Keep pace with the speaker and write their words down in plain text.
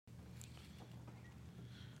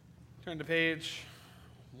Turn to page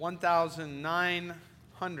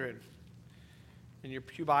 1900 in your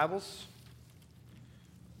pew Bibles.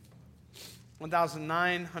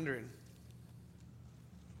 1900.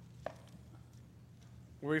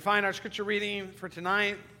 Where we find our scripture reading for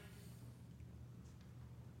tonight.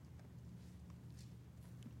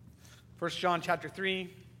 1 John chapter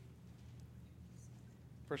 3,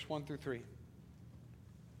 verse 1 through 3.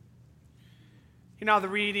 Hear now the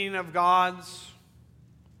reading of God's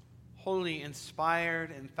holy, inspired,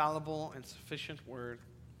 infallible, and sufficient word.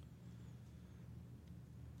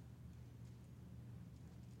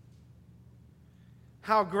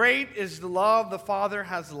 How great is the love the Father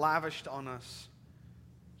has lavished on us,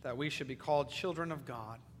 that we should be called children of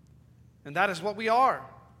God. And that is what we are.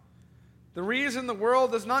 The reason the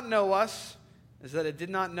world does not know us is that it did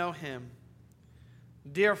not know Him.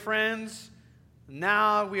 Dear friends,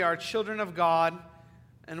 now we are children of God,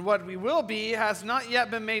 and what we will be has not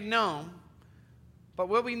yet been made known. But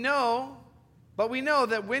we know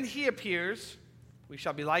that when He appears, we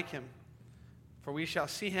shall be like Him, for we shall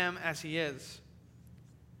see Him as He is.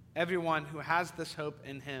 Everyone who has this hope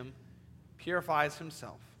in Him purifies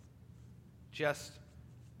himself, just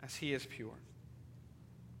as He is pure.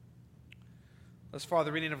 Thus far,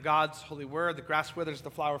 the reading of God's holy word. The grass withers,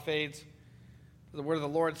 the flower fades. The word of the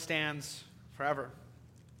Lord stands forever.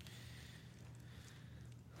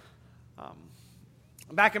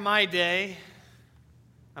 Back in my day,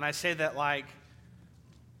 and I say that like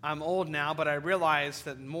I'm old now, but I realize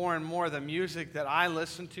that more and more the music that I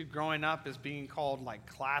listened to growing up is being called like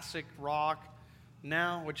classic rock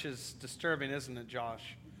now, which is disturbing, isn't it, Josh?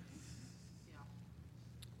 Yeah.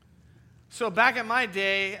 So back in my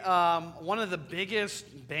day, one of the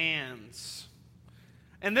biggest bands,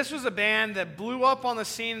 and this was a band that blew up on the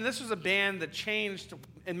scene, and this was a band that changed,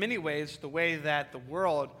 in many ways, the way that the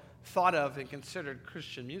world thought of and considered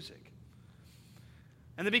Christian music.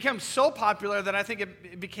 And they became so popular that I think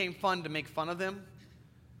it became fun to make fun of them.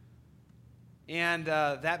 And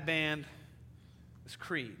that band is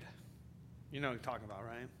Creed. You know what I'm talking about,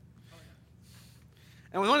 right? Oh,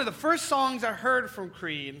 yeah. And one of the first songs I heard from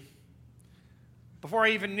Creed, before I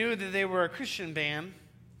even knew that they were a Christian band,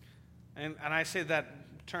 and I say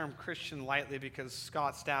that term Christian lightly because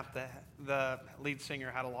Scott Stapp, the lead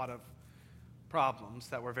singer, had a lot of problems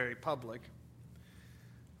that were very public,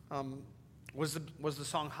 was the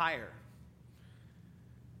song Higher.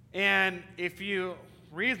 And if you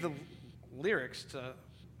read the lyrics to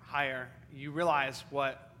Higher, you realize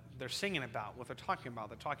what they're singing about, what they're talking about.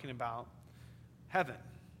 They're talking about heaven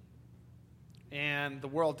and the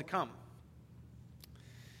world to come.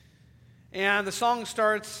 And the song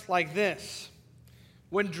starts like this.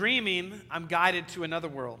 When dreaming, I'm guided to another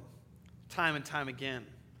world, time and time again.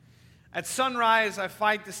 At sunrise, I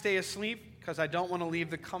fight to stay asleep because I don't want to leave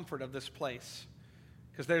the comfort of this place.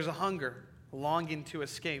 Because there's a hunger, a longing to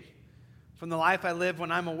escape from the life I live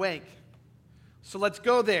when I'm awake. So let's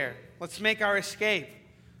go there. Let's make our escape.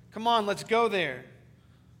 Come on, let's go there.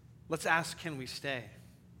 Let's ask, can we stay?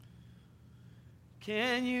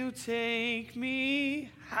 Can you take me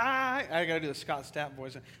high? I got to do the Scott Stapp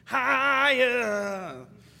voice. Higher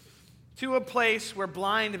to a place where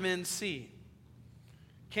blind men see.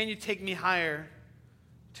 Can you take me higher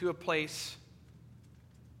to a place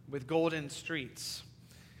with golden streets?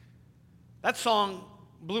 That song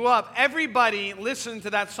blew up. Everybody listened to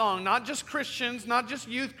that song, not just Christians, not just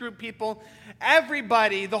youth group people.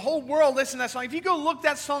 Everybody, the whole world listened to that song. If you go look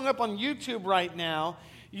that song up on YouTube right now,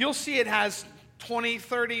 you'll see it has 20,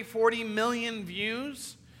 30, 40 million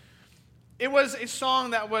views. It was a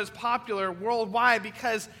song that was popular worldwide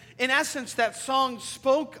because, in essence, that song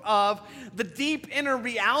spoke of the deep inner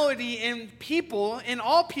reality in people, in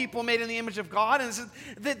all people made in the image of God, and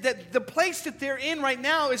that the place that they're in right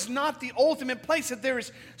now is not the ultimate place, that there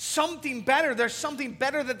is something better. There's something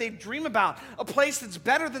better that they dream about, a place that's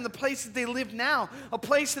better than the place that they live now, a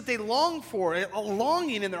place that they long for, a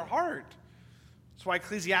longing in their heart. That's why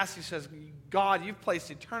Ecclesiastes says, God, you've placed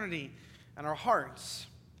eternity in our hearts.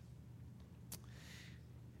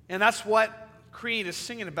 And that's what Creed is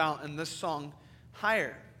singing about in this song,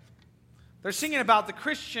 Higher. They're singing about the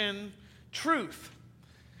Christian truth.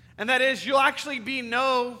 And that is, you'll actually be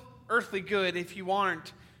no earthly good if you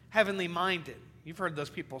aren't heavenly minded. You've heard those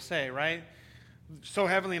people say, right? So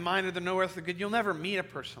heavenly minded, they're no earthly good. You'll never meet a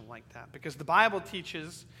person like that because the Bible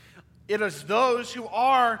teaches it is those who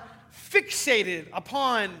are fixated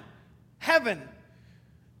upon heaven,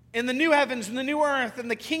 in the new heavens and the new earth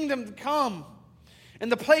and the kingdom to come,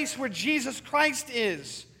 and the place where Jesus Christ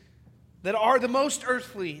is, that are the most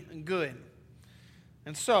earthly and good.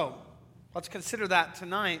 And so, let's consider that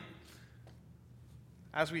tonight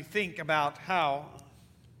as we think about how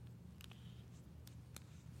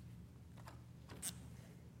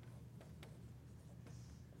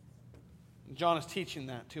John is teaching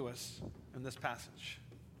that to us in this passage.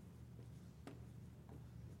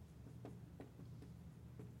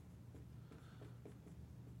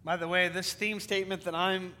 By the way, this theme statement that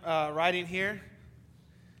I'm writing here,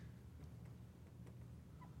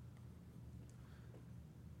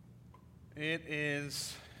 it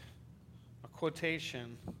is a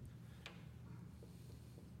quotation.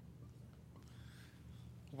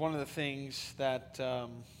 One of the things that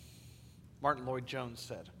Martin Lloyd-Jones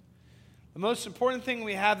said. The most important thing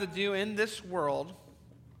we have to do in this world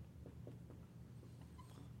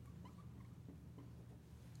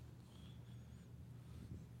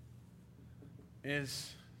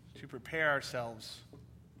is to prepare ourselves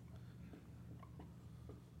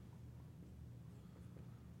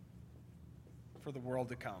for the world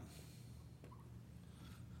to come.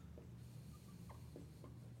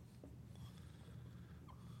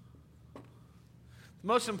 The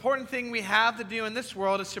most important thing we have to do in this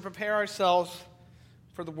world is to prepare ourselves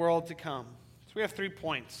for the world to come. So we have 3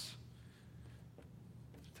 points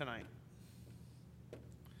tonight.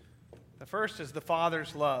 The first is the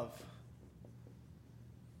Father's love.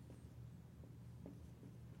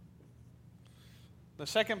 The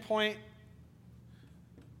second point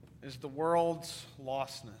is the world's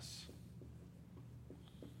lostness.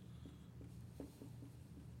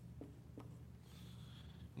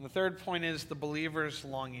 And the third point is the believer's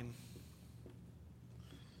longing.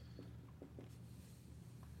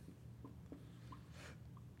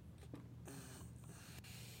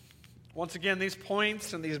 Once again, these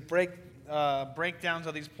points and these breakdowns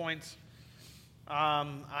of these points,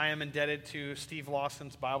 I am indebted to Steve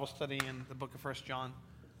Lawson's Bible study in the book of 1 John.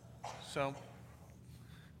 So,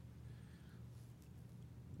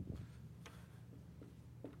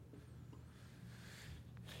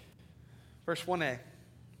 verse 1a.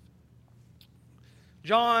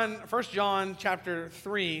 1 John chapter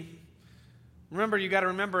 3, remember, you got to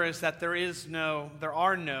remember is that there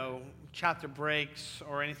are no chapter breaks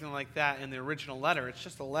or anything like that in the original letter. It's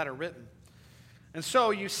just a letter written. And so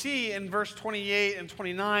you see in verse 28 and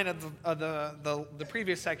 29 of the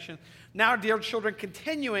previous section, now, dear children,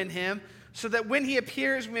 continue in him, so that when he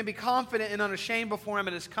appears, we may be confident and unashamed before him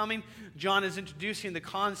at his coming. John is introducing the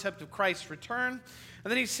concept of Christ's return. And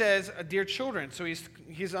then he says, dear children. So he's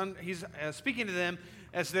speaking to them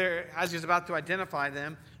as he's about to identify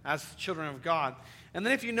them as children of God. And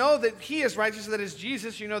then if you know that he is righteous, that is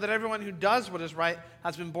Jesus, you know that everyone who does what is right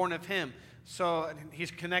has been born of him. So he's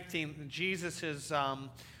connecting Jesus'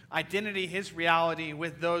 identity, his reality,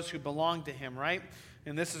 with those who belong to him, right?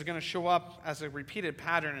 And this is going to show up as a repeated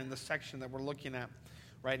pattern in the section that we're looking at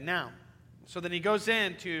right now. So then he goes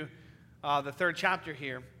into the 3rd chapter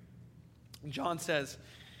here. John says,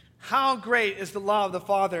 how great is the love the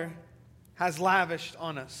Father has lavished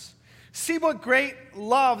on us. See what great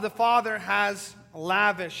love the Father has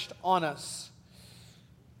lavished on us.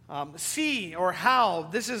 See, or how,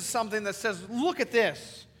 this is something that says, look at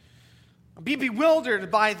this. Be bewildered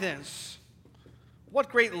by this. What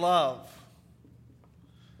great love.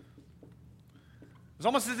 It's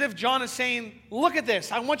almost as if John is saying, look at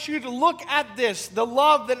this. I want you to look at this, the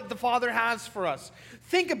love that the Father has for us.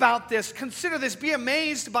 Think about this. Consider this. Be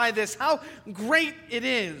amazed by this. How great it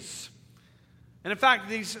is. And in fact,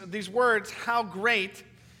 these words, how great,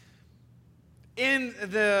 in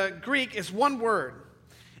the Greek is one word.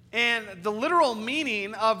 And the literal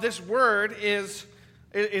meaning of this word is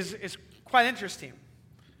quite interesting.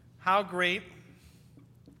 How great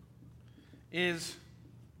is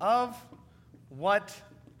of what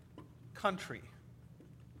country?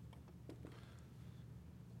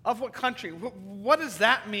 Of what country? What does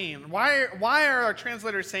that mean? Why are our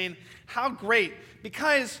translators saying, how great?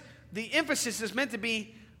 Because the emphasis is meant to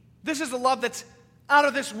be, this is a love that's out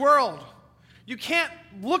of this world. You can't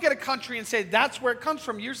look at a country and say, that's where it comes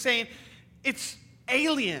from. You're saying, it's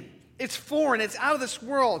alien. It's foreign. It's out of this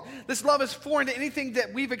world. This love is foreign to anything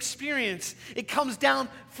that we've experienced. It comes down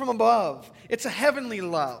from above. It's a heavenly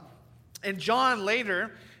love. And John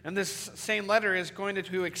later, in this same letter, is going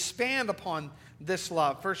to expand upon this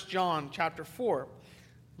love. 1 John chapter 4,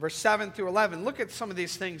 verse 7 through 11. Look at some of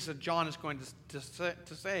these things that John is going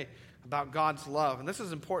to say about God's love. And this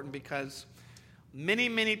is important because many,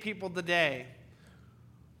 many people today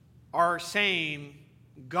are saying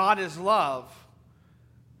God is love,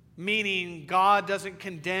 meaning God doesn't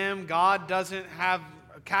condemn, God doesn't have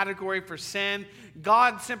a category for sin.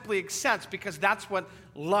 God simply accepts, because that's what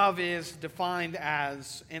love is defined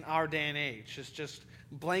as in our day and age. It's just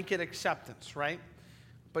blanket acceptance, right?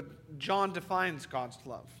 But John defines God's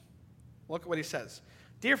love. Look at what he says.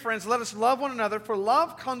 Dear friends, let us love one another, for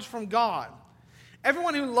love comes from God.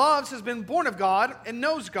 Everyone who loves has been born of God and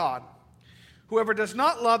knows God. Whoever does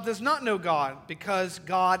not love does not know God, because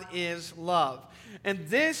God is love. And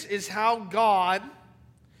this is how God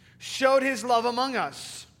showed his love among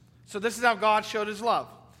us. So this is how God showed his love.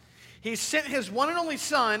 He sent his one and only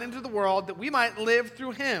Son into the world that we might live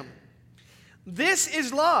through him. This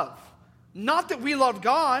is love. Not that we loved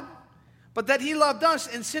God, but that he loved us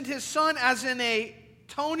and sent his Son as an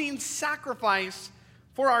atoning sacrifice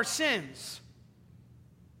for our sins.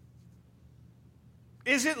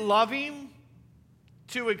 Is it loving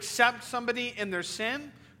to accept somebody in their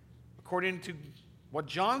sin? According to what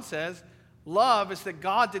John says, love is that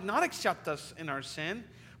God did not accept us in our sin,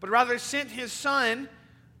 but rather sent his Son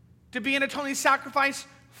to be an atoning sacrifice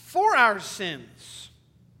for our sins.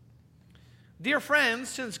 Dear friends,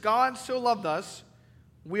 since God so loved us,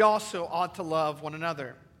 we also ought to love one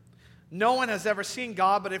another. No one has ever seen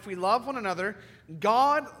God, but if we love one another,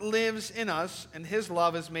 God lives in us, and his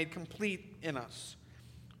love is made complete in us.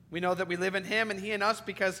 We know that we live in him and he in us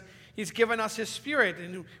because he's given us his Spirit.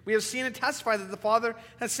 And we have seen and testified that the Father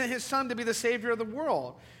has sent his Son to be the Savior of the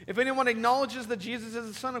world. If anyone acknowledges that Jesus is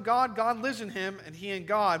the Son of God, God lives in him and he in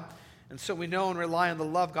God. And so we know and rely on the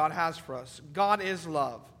love God has for us. God is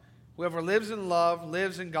love. Whoever lives in love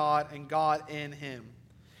lives in God and God in him.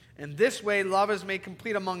 In this way, love is made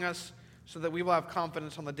complete among us so that we will have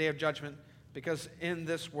confidence on the day of judgment, because in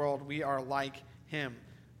this world we are like him.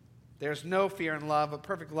 There's no fear in love, but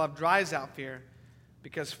perfect love drives out fear,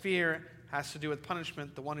 because fear has to do with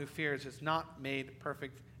punishment. The one who fears is not made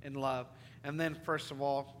perfect in love. And then, first of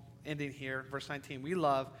all, ending here, verse 19, we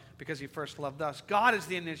love because he first loved us. God is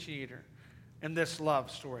the initiator in this love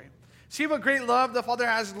story. See what great love the Father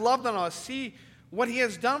has loved on us. See what he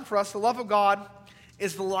has done for us. The love of God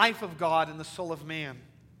is the life of God in the soul of man.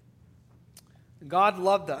 God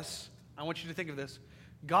loved us. I want you to think of this.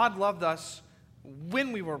 God loved us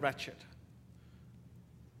when we were wretched.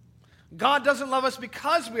 God doesn't love us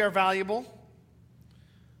because we are valuable.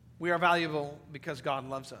 We are valuable because God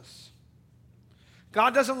loves us.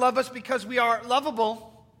 God doesn't love us because we are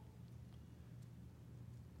lovable.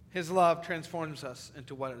 His love transforms us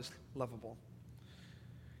into what is lovable.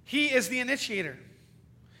 He is the initiator.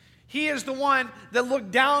 He is the one that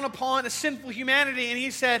looked down upon a sinful humanity and he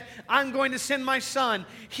said, I'm going to send my Son.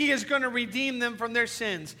 He is going to redeem them from their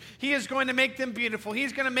sins. He is going to make them beautiful.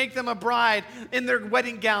 He's going to make them a bride in their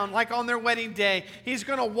wedding gown, like on their wedding day. He's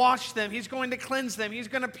going to wash them. He's going to cleanse them. He's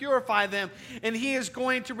going to purify them. And he is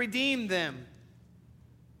going to redeem them.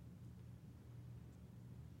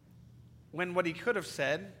 When what he could have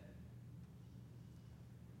said,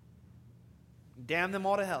 damn them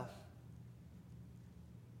all to hell.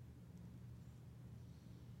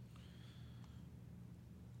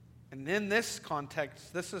 And in this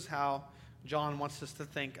context, this is how John wants us to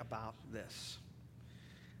think about this.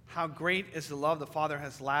 How great is the love the Father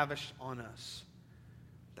has lavished on us,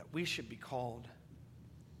 that we should be called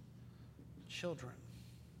children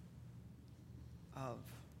of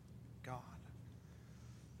God.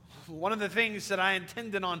 One of the things that I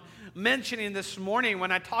intended on mentioning this morning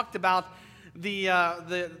when I talked about the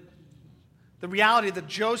reality that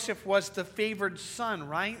Joseph was the favored son,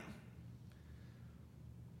 right?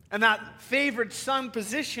 And that favored son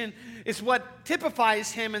position is what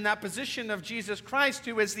typifies him in that position of Jesus Christ,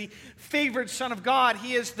 who is the favored Son of God.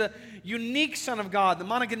 He is the unique Son of God, the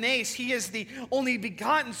monogenes. He is the only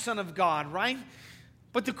begotten Son of God, right?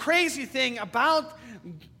 But the crazy thing about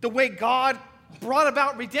the way God brought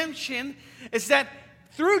about redemption is that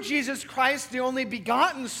through Jesus Christ, the only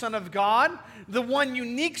begotten Son of God, the one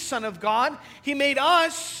unique Son of God, he made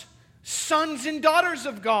us sons and daughters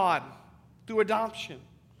of God through adoption.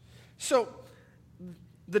 So,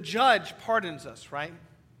 the judge pardons us, right?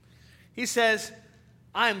 He says,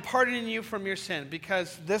 I am pardoning you from your sin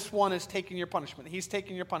because this one is taking your punishment. He's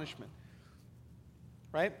taking your punishment,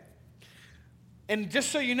 right? And just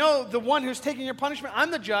so you know, the one who's taking your punishment, I'm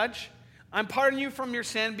the judge. I'm pardoning you from your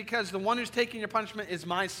sin because the one who's taking your punishment is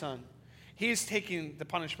my son. He's taking the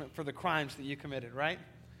punishment for the crimes that you committed, right?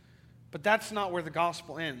 But that's not where the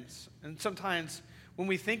gospel ends. And sometimes when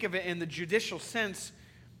we think of it in the judicial sense,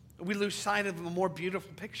 we lose sight of a more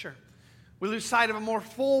beautiful picture. We lose sight of a more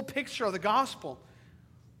full picture of the gospel.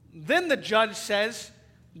 Then the judge says,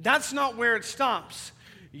 that's not where it stops.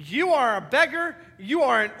 You are a beggar. You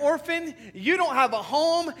are an orphan. You don't have a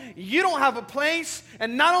home. You don't have a place.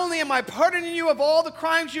 And not only am I pardoning you of all the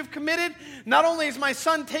crimes you've committed, not only is my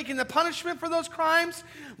son taking the punishment for those crimes,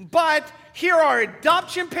 but here are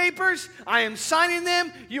adoption papers. I am signing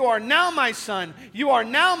them. You are now my son. You are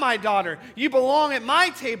now my daughter. You belong at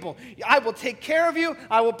my table. I will take care of you.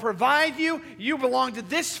 I will provide you. You belong to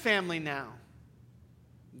this family now.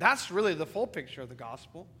 That's really the full picture of the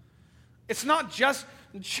gospel. It's not just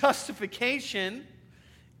justification,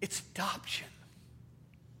 it's adoption.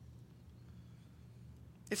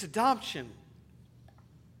 It's adoption.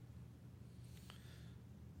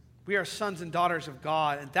 We are sons and daughters of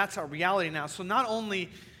God, and that's our reality now. So not only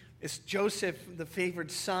is Joseph the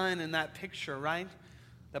favored son in that picture, right,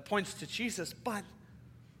 that points to Jesus, but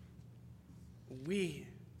we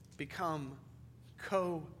become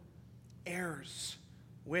co-heirs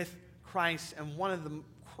with Christ. And one of the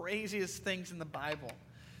craziest things in the Bible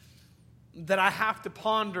that I have to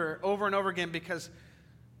ponder over and over again, because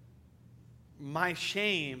my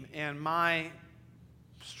shame and my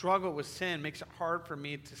struggle with sin makes it hard for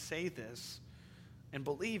me to say this and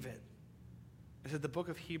believe it, is that the book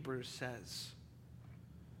of Hebrews says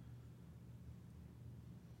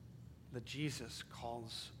that Jesus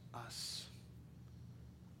calls us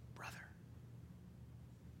brother,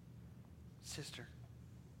 sister.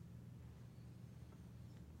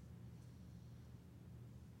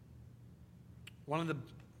 One of the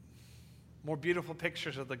more beautiful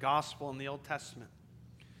pictures of the gospel in the Old Testament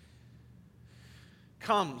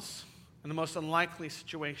comes in the most unlikely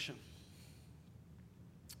situation.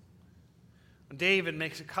 David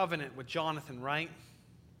makes a covenant with Jonathan, right?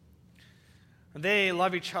 And they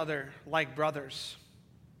love each other like brothers.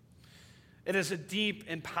 It is a deep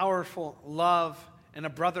and powerful love and a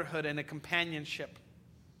brotherhood and a companionship.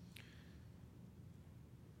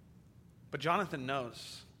 But Jonathan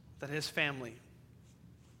knows that his family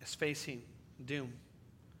is facing doom.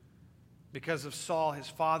 Because of Saul, his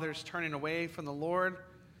father's turning away from the Lord.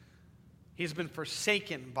 He's been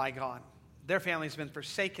forsaken by God. Their family's been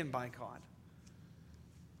forsaken by God.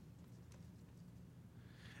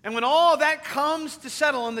 And when all that comes to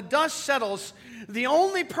settle and the dust settles, the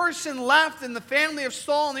only person left in the family of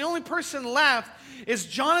Saul, and the only person left is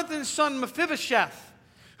Jonathan's son Mephibosheth,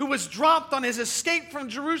 who was dropped on his escape from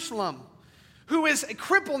Jerusalem, who is a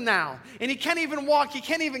cripple now, and he can't even walk, he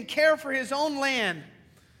can't even care for his own land.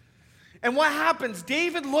 And what happens?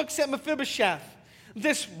 David looks at Mephibosheth,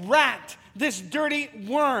 this rat, this dirty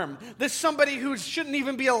worm, this somebody who shouldn't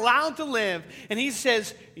even be allowed to live, and he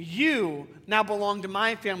says, you now belong to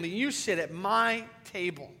my family. You sit at my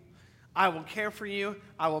table. I will care for you.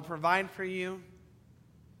 I will provide for you.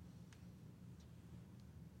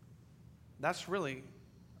 That's really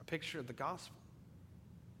a picture of the gospel.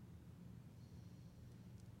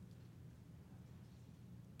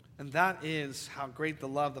 And that is how great the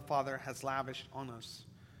love the Father has lavished on us.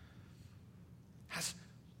 Has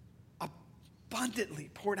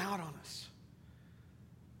abundantly poured out on us.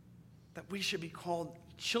 That we should be called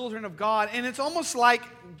children of God. And it's almost like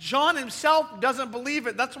John himself doesn't believe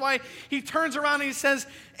it. That's why he turns around and he says,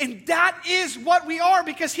 and that is what we are,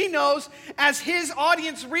 because he knows as his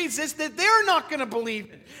audience reads this that they're not going to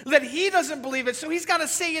believe it, that he doesn't believe it. So he's got to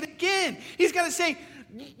say it again. He's got to say,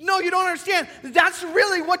 no, you don't understand. That's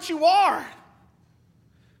really what you are.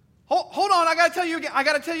 Hold on, I got to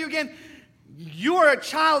tell you again. You are a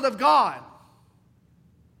child of God.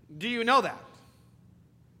 Do you know that?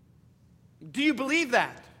 Do you believe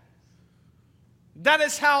that? That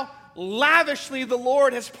is how lavishly the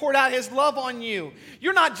Lord has poured out his love on you.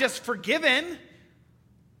 You're not just forgiven.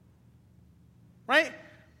 Right?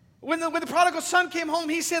 When the prodigal son came home,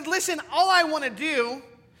 he said, listen, all I want to do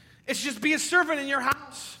is just be a servant in your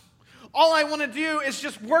house. All I want to do is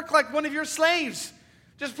just work like one of your slaves.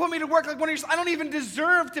 Just put me to work like one of your... I don't even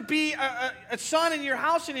deserve to be a son in your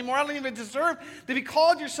house anymore. I don't even deserve to be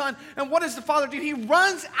called your son. And what does the father do? He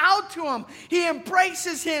runs out to him. He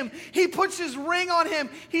embraces him. He puts his ring on him.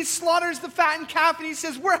 He slaughters the fattened calf and he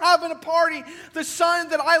says, we're having a party. The son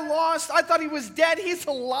that I lost, I thought he was dead. He's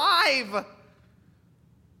alive.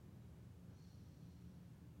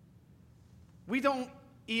 We don't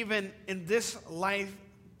even in this life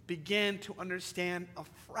begin to understand a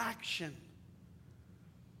fraction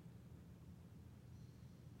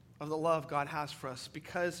of the love God has for us.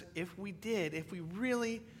 Because if we did, if we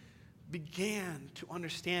really began to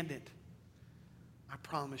understand it, I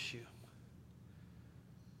promise you,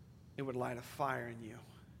 it would light a fire in you.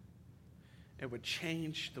 It would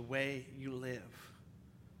change the way you live.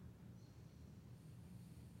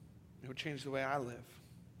 It would change the way I live.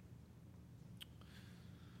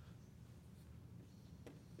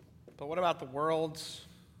 But what about the world's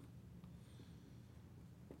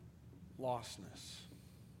lostness?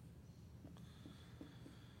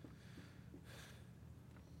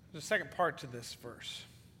 There's a second part to this verse.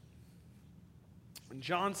 When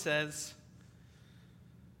John says,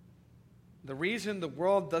 the reason the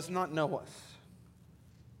world does not know us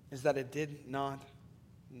is that it did not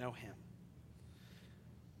know him.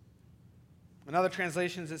 In other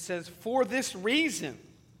translations, it says, for this reason,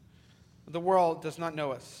 the world does not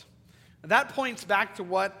know us. And that points back to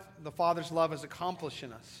what the Father's love has accomplished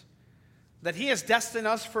in us. That he has destined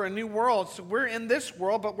us for a new world. So we're in this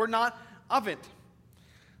world, but we're not of it.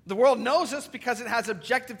 The world knows us because it has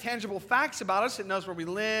objective, tangible facts about us. It knows where we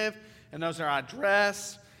live. It knows our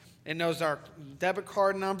address. It knows our debit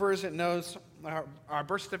card numbers. It knows our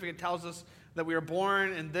birth certificate tells us that we were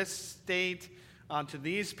born in this state, to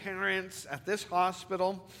these parents, at this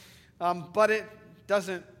hospital. But it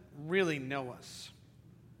doesn't really know us.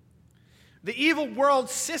 The evil world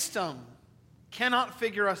system cannot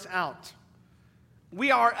figure us out. We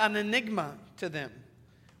are an enigma to them.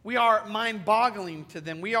 We are mind-boggling to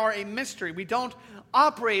them. We are a mystery. We don't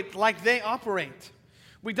operate like they operate.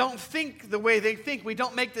 We don't think the way they think. We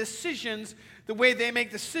don't make decisions the way they make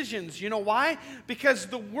decisions. You know why? Because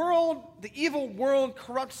the world, the evil world,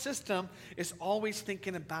 corrupt system is always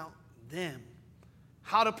thinking about them.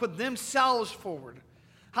 How to put themselves forward.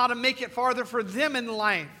 How to make it farther for them in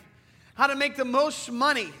life. How to make the most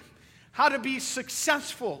money. How to be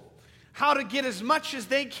successful. How to get as much as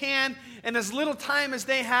they can in as little time as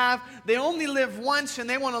they have. They only live once and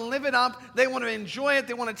they want to live it up. They want to enjoy it.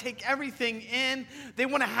 They want to take everything in. They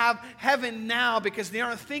want to have heaven now because they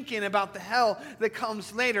aren't thinking about the hell that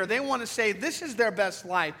comes later. They want to say this is their best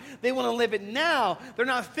life. They want to live it now. They're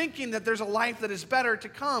not thinking that there's a life that is better to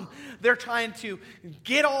come. They're trying to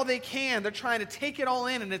get all they can. They're trying to take it all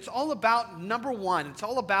in, and it's all about number one. It's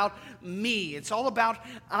all about me. It's all about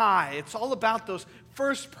I. It's all about those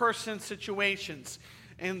first-person situations.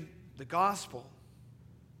 And the gospel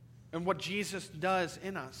and what Jesus does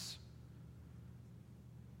in us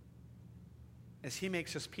is he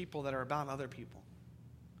makes us people that are about other people.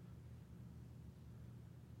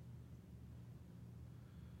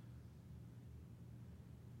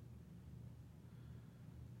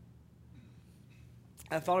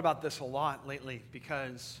 I've thought about this a lot lately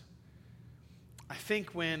because I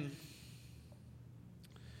think when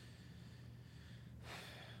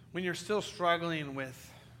you're still struggling with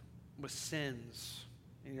sins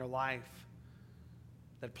in your life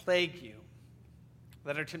that plague you,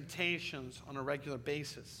 that are temptations on a regular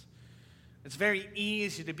basis, it's very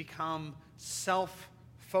easy to become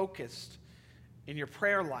self-focused in your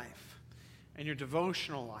prayer life and your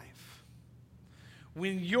devotional life.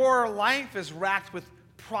 When your life is racked with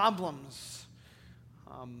problems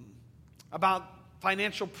about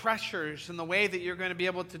financial pressures and the way that you're going to be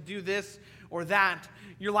able to do this or that,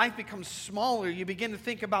 your life becomes smaller. You begin to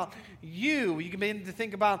think about you. You begin to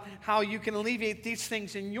think about how you can alleviate these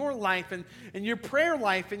things in your life, and your prayer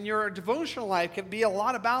life and your devotional life can be a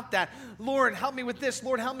lot about that. Lord, help me with this.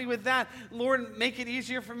 Lord, help me with that. Lord, make it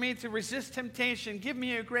easier for me to resist temptation. Give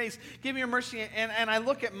me your grace. Give me your mercy. And I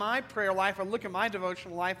look at my prayer life, I look at my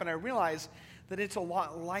devotional life, and I realize that it's a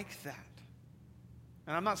lot like that.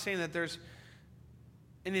 And I'm not saying that there's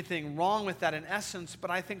anything wrong with that in essence,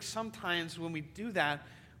 but I think sometimes when we do that,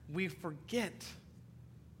 we forget.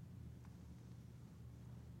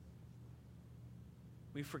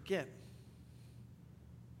 We forget.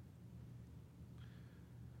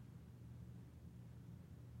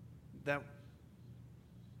 That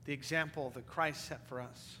the example that Christ set for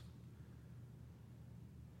us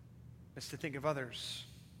is to think of others.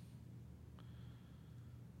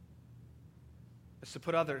 Is to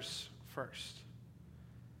put others first.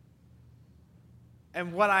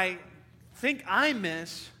 And what I think I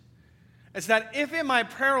miss is that if in my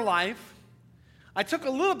prayer life, I took a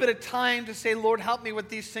little bit of time to say, Lord, help me with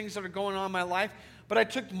these things that are going on in my life, but I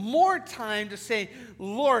took more time to say,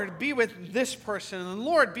 Lord, be with this person, and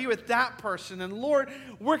Lord, be with that person, and Lord,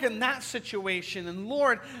 work in that situation, and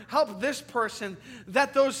Lord, help this person,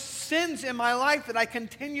 that those sins in my life that I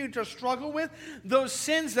continue to struggle with, those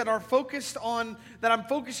sins that are focused on, that I'm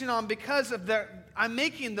focusing on because of I'm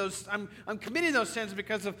committing those sins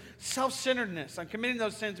because of self-centeredness. I'm committing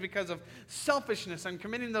those sins because of selfishness. I'm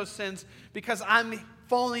committing those sins because I'm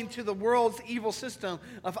falling to the world's evil system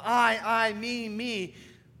of I, me.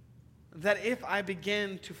 That if I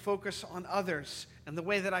begin to focus on others and the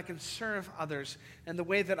way that I can serve others and the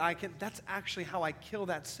way that that's actually how I kill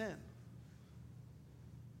that sin.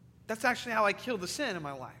 That's actually how I kill the sin in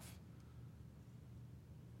my life.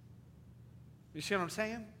 You see what I'm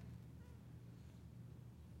saying?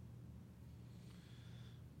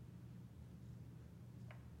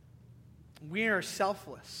 We are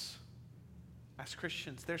selfless as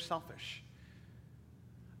Christians. They're selfish.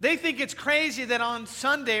 They think it's crazy that on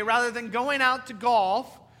Sunday, rather than going out to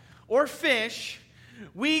golf or fish,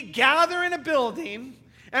 we gather in a building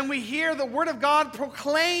and we hear the Word of God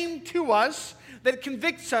proclaimed to us that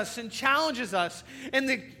convicts us and challenges us. And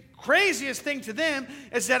the craziest thing to them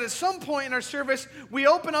is that at some point in our service, we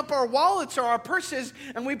open up our wallets or our purses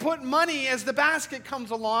and we put money as the basket comes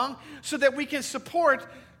along so that we can support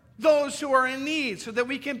those who are in need, so that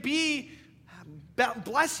we can be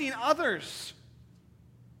blessing others.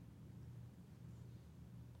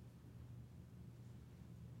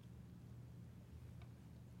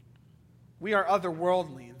 We are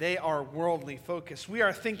otherworldly. They are worldly focused. We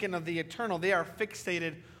are thinking of the eternal. They are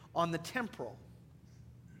fixated on the temporal.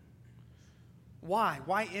 Why?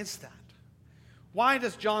 Why is that? Why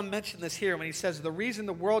does John mention this here when he says the reason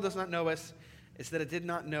the world does not know us is that it did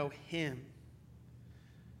not know him?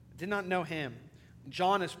 It did not know him.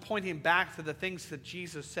 John is pointing back to the things that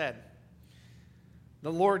Jesus said.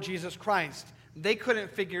 The Lord Jesus Christ. They couldn't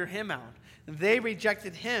figure him out. They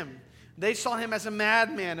rejected him. They saw him as a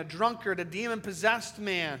madman, a drunkard, a demon-possessed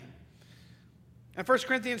man. And 1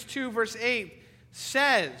 Corinthians 2, verse 8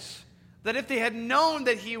 says that if they had known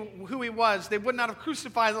that who he was, they would not have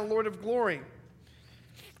crucified the Lord of glory.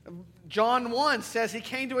 John 1 says he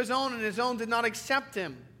came to his own, and his own did not accept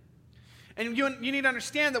him. And you need to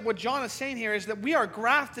understand that what John is saying here is that we are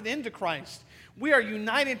grafted into Christ. We are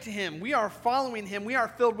united to him. We are following him. We are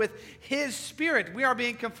filled with his Spirit. We are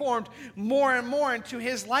being conformed more and more into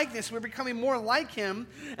his likeness. We're becoming more like him.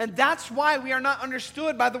 And that's why we are not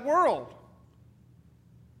understood by the world.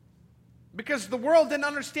 Because the world didn't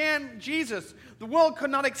understand Jesus. The world could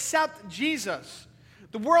not accept Jesus.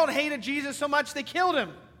 The world hated Jesus so much they killed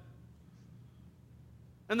him.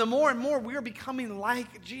 And the more and more we are becoming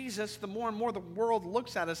like Jesus, the more and more the world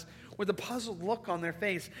looks at us with a puzzled look on their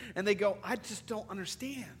face. And they go, I just don't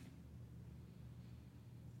understand.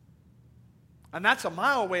 And that's a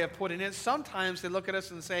mild way of putting it. Sometimes they look at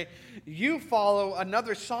us and say, you follow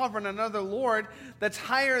another sovereign, another Lord that's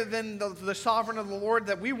higher than the sovereign of the Lord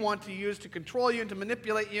that we want to use to control you and to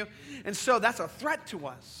manipulate you. And so that's a threat to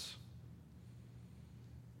us.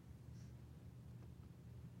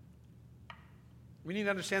 We need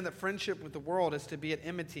to understand that friendship with the world is to be at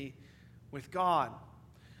enmity with God.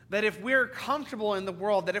 That if we're comfortable in the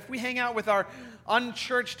world, that if we hang out with our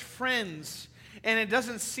unchurched friends, and it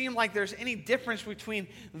doesn't seem like there's any difference between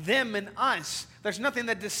them and us, there's nothing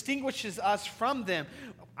that distinguishes us from them.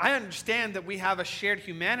 I understand that we have a shared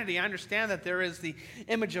humanity. I understand that there is the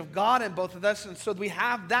image of God in both of us, and so we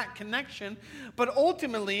have that connection. But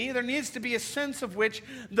ultimately, there needs to be a sense of which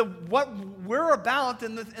what we're about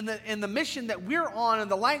and the mission that we're on and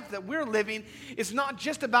the life that we're living is not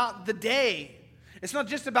just about the day. It's not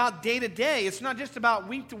just about day to day. It's not just about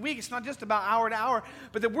week to week. It's not just about hour to hour.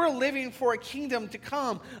 But that we're living for a kingdom to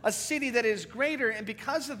come, a city that is greater. And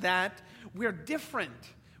because of that, we're different.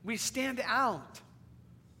 We stand out.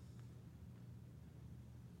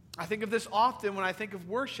 I think of this often when I think of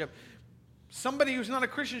worship. Somebody who's not a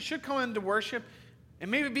Christian should come into worship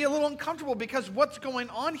and maybe be a little uncomfortable because what's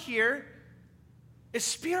going on here is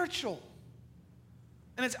spiritual.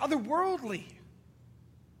 And it's otherworldly.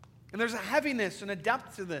 And there's a heaviness and a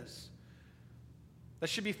depth to this that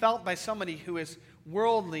should be felt by somebody who is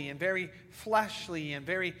worldly and very fleshly and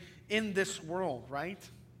very in this world, right?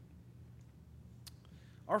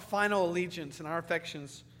 Our final allegiance and our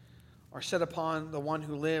affections are set upon the one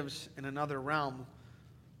who lives in another realm.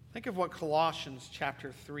 Think of what Colossians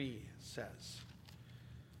chapter 3 says.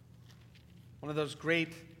 One of those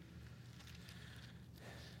great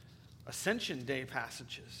Ascension Day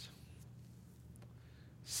passages.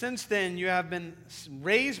 Since then you have been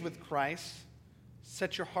raised with Christ,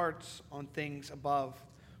 set your hearts on things above,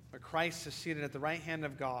 where Christ is seated at the right hand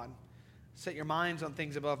of God. Set your minds on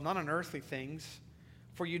things above, not on earthly things.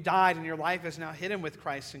 For you died, and your life is now hidden with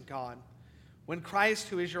Christ in God. When Christ,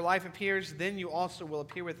 who is your life, appears, then you also will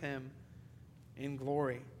appear with him in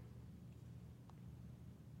glory.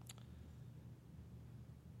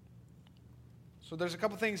 So there's a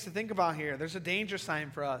couple things to think about here. There's a danger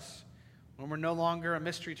sign for us when we're no longer a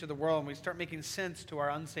mystery to the world and we start making sense to our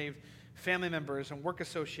unsaved family members and work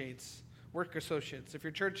associates. If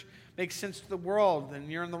your church makes sense to the world, then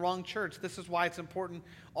you're in the wrong church. This is why it's important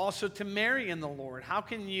also to marry in the Lord. How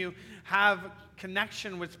can you have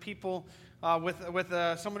connection with people, with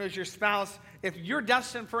someone who's your spouse, if you're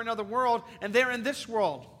destined for another world and they're in this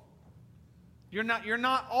world? You're not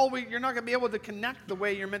going to be able to connect the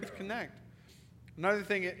way you're meant to connect. Another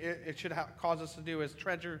thing it should cause us to do is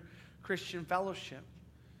treasure Christian fellowship.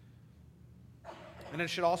 And it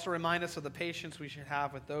should also remind us of the patience we should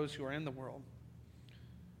have with those who are in the world.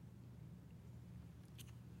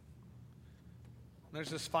 There's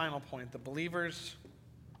this final point. The believers'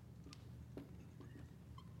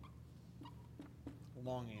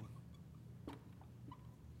 longing.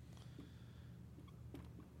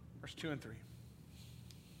 Verse 2 and 3.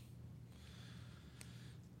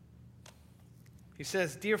 He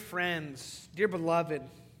says, "Dear friends, dear beloved,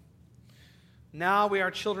 now we are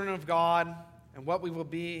children of God, and what we will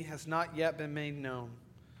be has not yet been made known."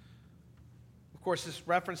 Of course, this is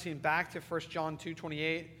referencing back to 1 John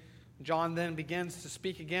 2:28. John then begins to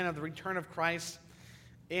speak again of the return of Christ.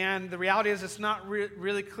 And the reality is it's not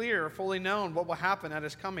really clear or fully known what will happen at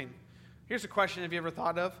his coming. Here's a question have you ever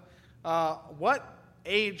thought of. What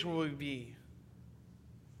age will we be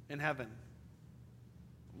in heaven?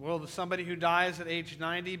 Will somebody who dies at age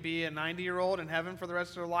 90 be a 90-year-old in heaven for the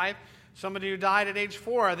rest of their life? Somebody who died at age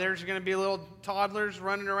 4, there's going to be little toddlers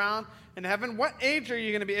running around in heaven. What age are you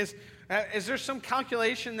going to be? Is there some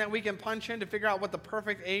calculation that we can punch in to figure out what the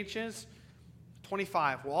perfect age is?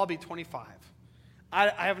 25. We'll all be 25.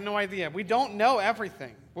 I have no idea. We don't know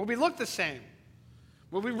everything. Will we look the same?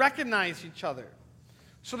 Will we recognize each other?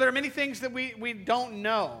 So there are many things that we don't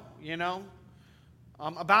know,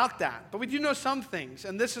 about that. But we do know some things.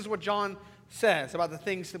 And this is what John says about the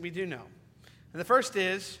things that we do know. And the first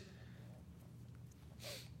is,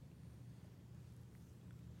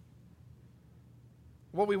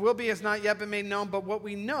 what we will be has not yet been made known, but what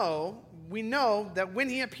we know that when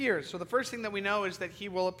he appears. So the first thing that we know is that he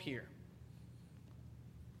will appear.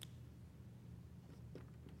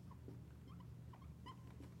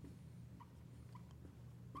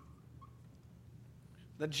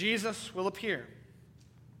 That Jesus will appear.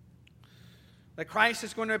 That Christ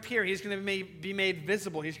is going to appear. He's going to be made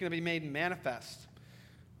visible. He's going to be made manifest.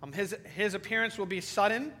 His appearance will be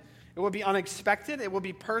sudden. It will be unexpected. It will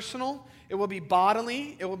be personal. It will be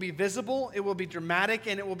bodily. It will be visible. It will be dramatic,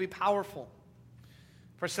 and it will be powerful.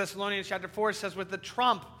 1 Thessalonians chapter 4 says, with the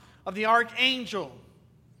trump of the archangel,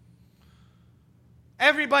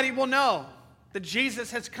 everybody will know that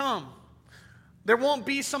Jesus has come. There won't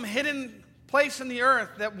be some hidden place in the earth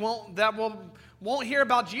that won't hear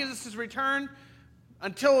about Jesus' return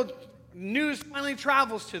until news finally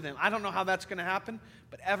travels to them. I don't know how that's going to happen,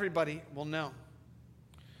 but everybody will know.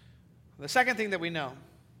 The second thing that we know,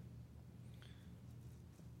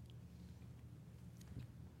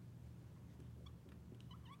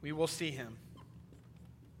 we will see him.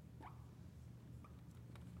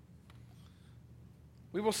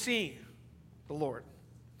 We will see the Lord.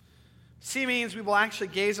 See means we will actually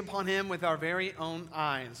gaze upon him with our very own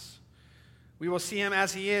eyes. We will see him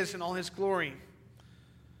as he is in all his glory.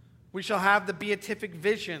 We shall have the beatific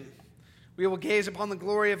vision. We will gaze upon the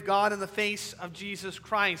glory of God in the face of Jesus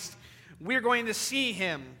Christ. We're going to see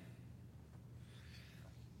him.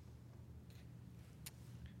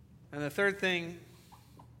 And the third thing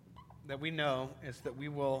that we know is that we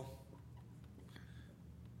will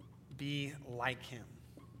be like him.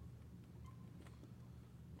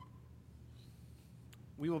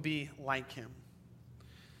 We will be like him.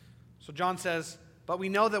 So John says, but we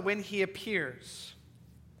know that when he appears,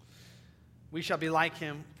 we shall be like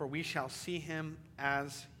him, for we shall see him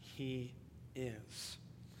as he is.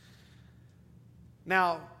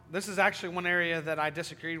 Now, this is actually one area that I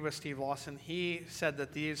disagreed with Steve Lawson. He said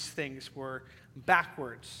that these things were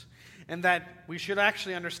backwards, and that we should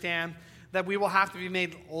actually understand that we will have to be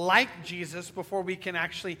made like Jesus before we can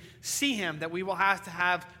actually see him, that we will have to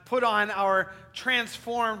have put on our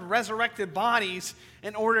transformed, resurrected bodies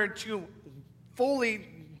in order to fully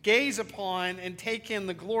gaze upon and take in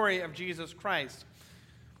the glory of Jesus Christ.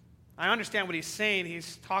 I understand what he's saying.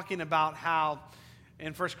 He's talking about how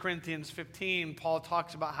in 1 Corinthians 15, Paul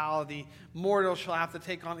talks about how the mortal shall have to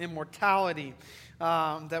take on immortality,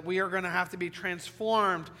 that we are going to have to be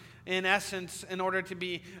transformed in essence in order to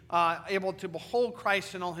be able to behold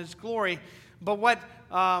Christ in all his glory. But what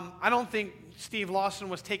I don't think Steve Lawson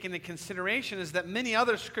was taking into consideration is that many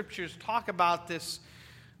other scriptures talk about this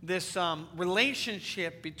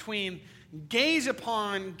relationship between gazing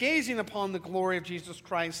upon the glory of Jesus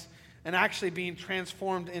Christ and actually being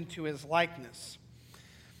transformed into his likeness.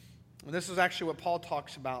 And this is actually what Paul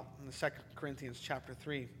talks about in the 2 Corinthians chapter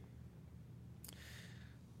 3.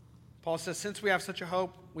 Paul says, since we have such a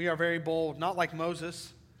hope, we are very bold, not like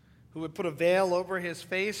Moses, who would put a veil over his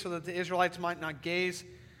face so that the Israelites might not gaze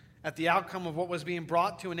at the outcome of what was being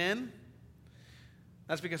brought to an end.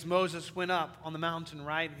 That's because Moses went up on the mountain,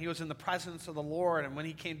 right? And he was in the presence of the Lord. And when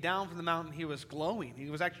he came down from the mountain, he was glowing. He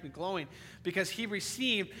was actually glowing because he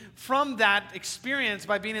received from that experience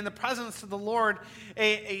by being in the presence of the Lord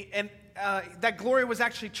an that glory was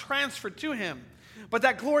actually transferred to him. But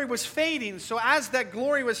that glory was fading. So as that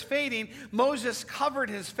glory was fading, Moses covered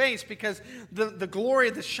his face because the glory,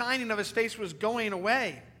 the shining of his face was going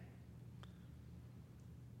away.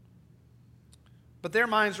 But their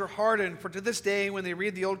minds were hardened, for to this day, when they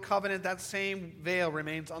read the Old Covenant, that same veil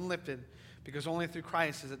remains unlifted, because only through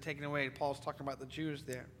Christ is it taken away. Paul's talking about the Jews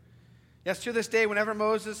there. Yes, to this day, whenever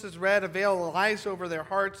Moses is read, a veil lies over their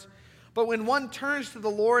hearts. But when one turns to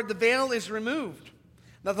the Lord, the veil is removed.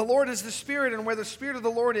 Now the Lord is the Spirit, and where the Spirit of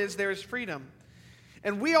the Lord is, there is freedom.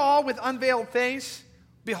 And we all, with unveiled face,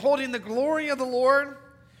 beholding the glory of the Lord,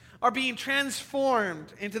 are being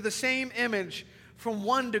transformed into the same image from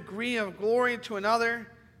one degree of glory to another,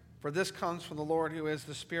 for this comes from the Lord who is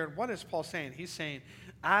the Spirit. What is Paul saying? He's saying,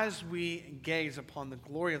 as we gaze upon the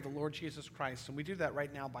glory of the Lord Jesus Christ, and we do that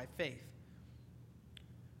right now by faith,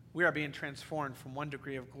 we are being transformed from one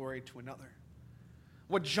degree of glory to another.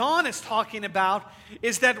 What John is talking about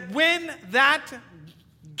is that when that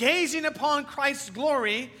gazing upon Christ's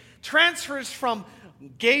glory transfers from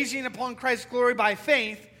gazing upon Christ's glory by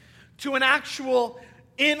faith to an actual,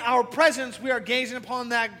 in our presence, we are gazing upon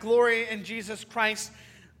that glory in Jesus Christ,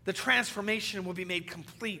 the transformation will be made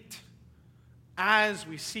complete. As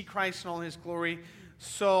we see Christ in all his glory,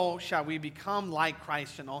 so shall we become like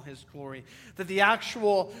Christ in all his glory. That the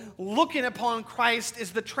actual looking upon Christ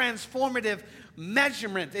is the transformative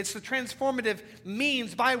measurement. It's the transformative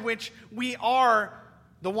means by which we are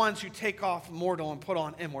the ones who take off mortal and put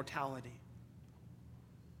on immortality.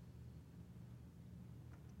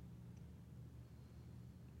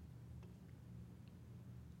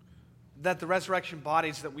 That the resurrection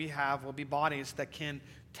bodies that we have will be bodies that can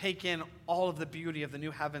take in all of the beauty of the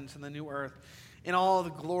new heavens and the new earth, in all the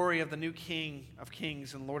glory of the new King of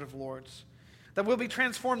kings and Lord of lords. That we'll be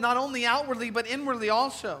transformed not only outwardly but inwardly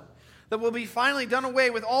also. That we'll be finally done away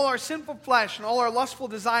with all our sinful flesh and all our lustful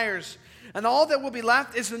desires. And all that will be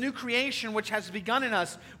left is the new creation which has begun in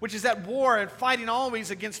us, which is at war and fighting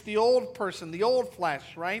always against the old person, the old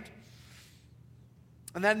flesh, right?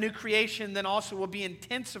 And that new creation then also will be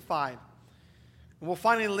intensified. And we'll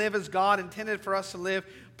finally live as God intended for us to live.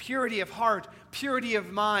 Purity of heart, purity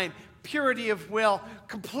of mind, purity of will,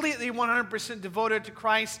 completely 100% devoted to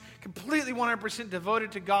Christ, completely 100%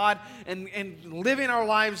 devoted to God, and living our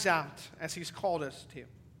lives out as he's called us to.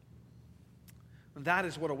 And that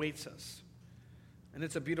is what awaits us. And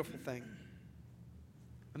it's a beautiful thing.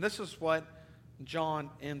 And this is what John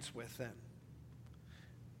ends with then.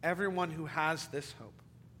 Everyone who has this hope,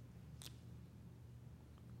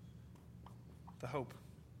 the hope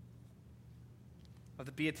of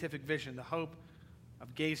the beatific vision, the hope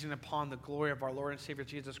of gazing upon the glory of our Lord and Savior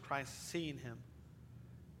Jesus Christ, seeing him.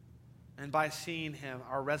 And by seeing him,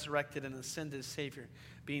 our resurrected and ascended Savior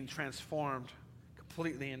being transformed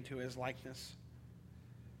completely into his likeness.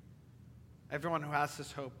 Everyone who has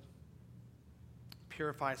this hope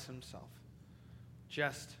purifies himself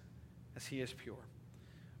just as he is pure.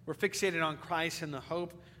 We're fixated on Christ and the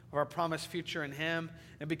hope of our promised future in him.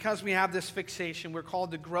 And because we have this fixation, we're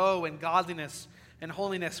called to grow in godliness and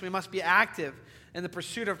holiness. We must be active in the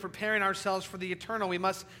pursuit of preparing ourselves for the eternal. We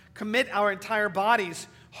must commit our entire bodies,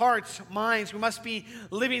 hearts, minds. We must be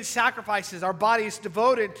living sacrifices, our bodies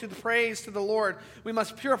devoted to the praise to the Lord. We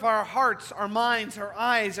must purify our hearts, our minds, our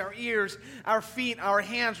eyes, our ears, our feet, our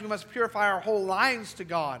hands. We must purify our whole lives to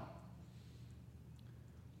God.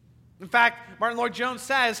 In fact, Martin Lloyd-Jones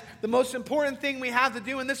says the most important thing we have to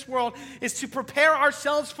do in this world is to prepare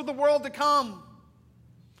ourselves for the world to come.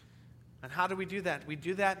 And how do we do that? We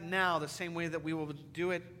do that now the same way that we will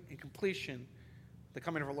do it in completion, the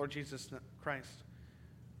coming of our Lord Jesus Christ.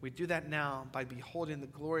 We do that now by beholding the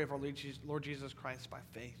glory of our Lord Jesus Christ by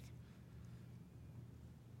faith.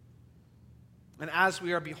 And as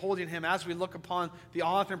we are beholding him, as we look upon the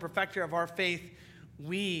author and perfecter of our faith,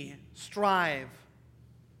 we strive.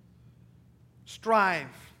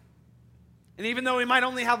 And even though we might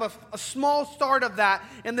only have a small start of that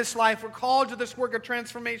in this life, we're called to this work of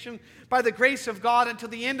transformation by the grace of God until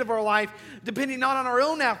the end of our life, depending not on our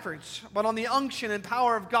own efforts, but on the unction and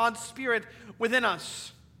power of God's Spirit within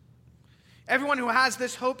us. Everyone who has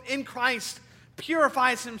this hope in Christ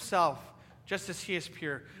purifies himself just as he is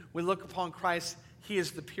pure. We look upon Christ. He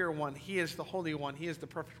is the pure one. He is the holy one. He is the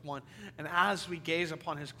perfect one. And as we gaze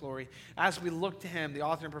upon his glory, as we look to him, the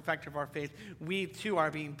author and perfecter of our faith, we too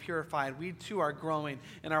are being purified. We too are growing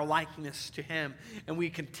in our likeness to him. And we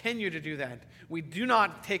continue to do that. We do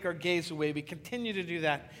not take our gaze away. We continue to do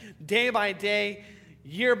that day by day,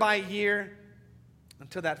 year by year,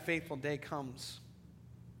 until that faithful day comes,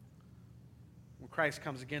 when Christ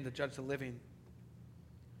comes again to judge the living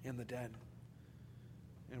and the dead.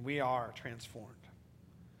 and we are transformed.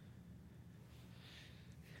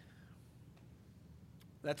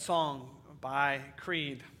 That song by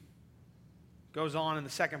Creed goes on in the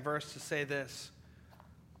second verse to say this: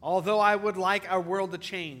 although I would like our world to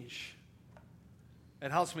change,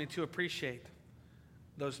 it helps me to appreciate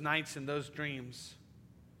those nights and those dreams.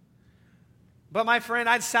 But my friend,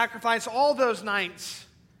 I'd sacrifice all those nights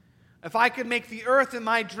if I could make the earth and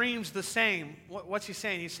my dreams the same. What's he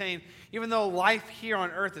saying? He's saying, even though life here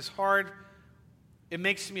on earth is hard, it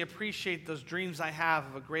makes me appreciate those dreams I have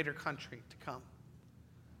of a greater country to come,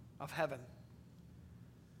 of heaven.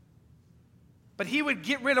 But he would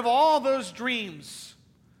get rid of all those dreams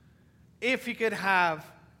if he could have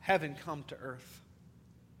heaven come to earth.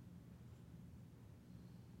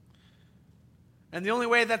 And the only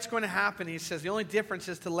way that's going to happen, he says, the only difference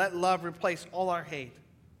is to let love replace all our hate.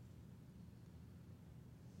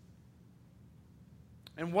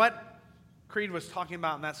 And what Creed was talking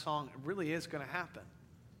about in that song, it really is going to happen.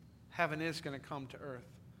 Heaven is going to come to earth.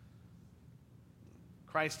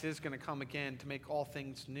 Christ is going to come again to make all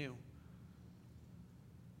things new.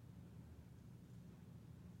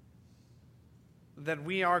 That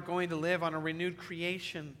we are going to live on a renewed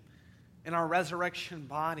creation in our resurrection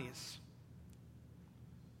bodies.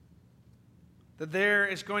 That there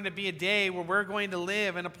is going to be a day where we're going to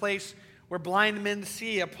live in a place where blind men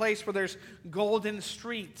see, a place where there's golden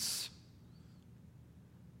streets,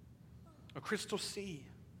 a crystal sea.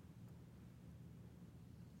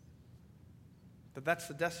 That's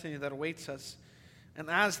the destiny that awaits us. And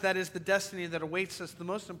as that is the destiny that awaits us, the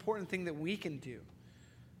most important thing that we can do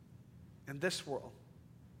in this world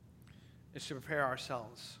is to prepare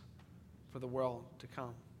ourselves for the world to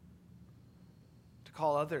come. To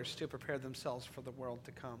call others to prepare themselves for the world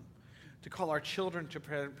to come. To call our children to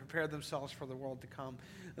prepare themselves for the world to come.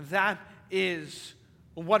 That is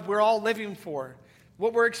what we're all living for.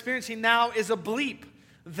 What we're experiencing now is a bleep.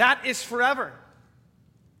 That is forever.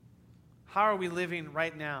 How are we living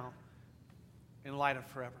right now in light of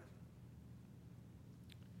forever?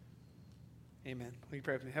 Amen. Will you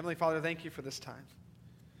pray with me? Heavenly Father, thank you for this time.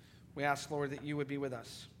 We ask, Lord, that you would be with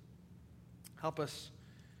us. Help us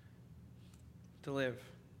to live,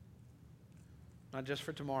 not just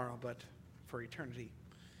for tomorrow, but for eternity,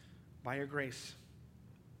 by your grace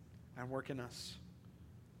and work in us,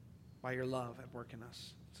 by your love at work in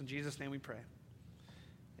us. It's in Jesus' name we pray.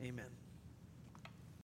 Amen.